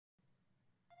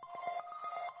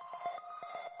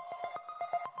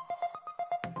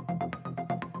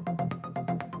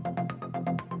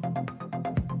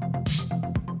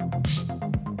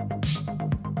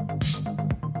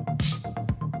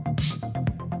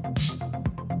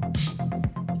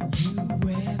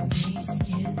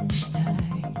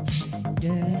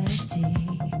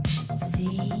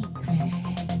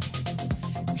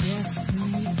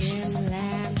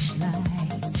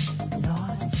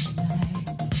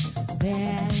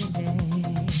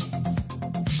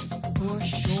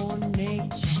Push your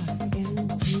nature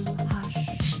into hush.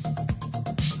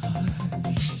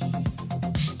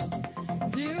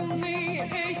 Give me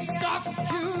a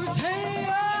subcutaneous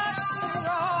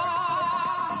rush.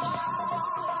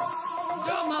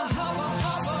 You're my hubba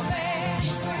man,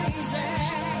 crazy.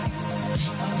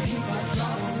 A heap of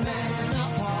trouble man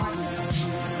apart.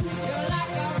 You're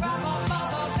like a rubber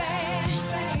band,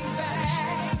 baby.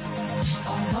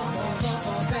 A rubber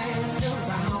band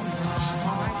around my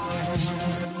heart.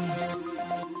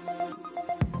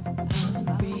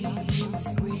 I'm being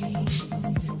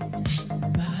squeezed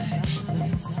by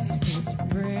this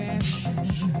depression.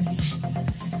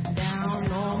 Down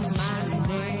on my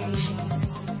knees,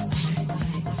 I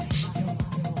take your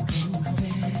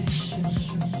confession.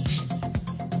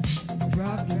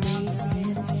 Drug me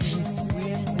senseless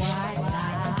with white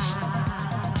lies.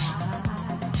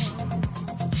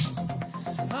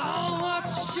 I'll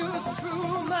watch you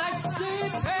through my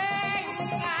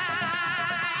sleeping eyes.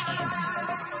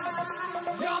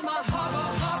 You're my hubba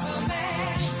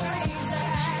man, crazy.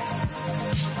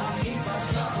 A heap of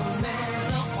trouble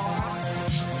man apart.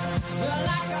 You're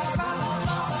like a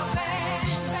rubber band,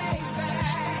 baby.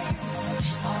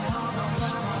 A rubber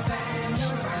band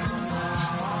around my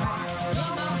heart.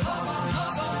 You're my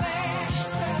hubba man,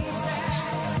 crazy.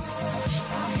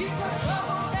 A heap of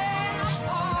trouble man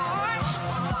apart.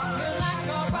 You're like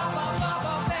a rubber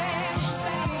band,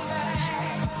 baby.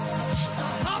 A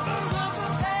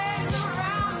rubber band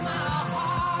around my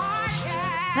heart.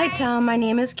 Yeah. Hi Tom, my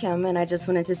name is Kim and I just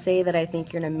wanted to say that I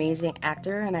think you're an amazing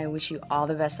actor and I wish you all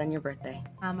the best on your birthday.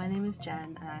 My name is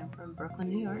Jen and I'm from Brooklyn,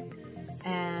 New York,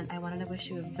 and I wanted to wish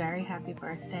you a very happy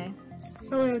birthday.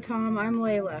 Hello, Tom. I'm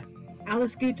Layla.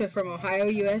 Wlaschiha from Ohio,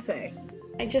 USA.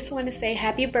 I just want to say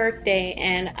happy birthday,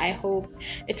 and I hope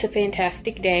it's a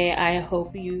fantastic day. I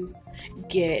hope you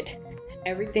get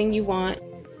everything you want.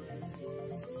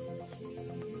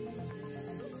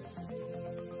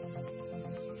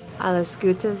 Alles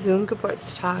Gute zum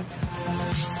Geburtstag.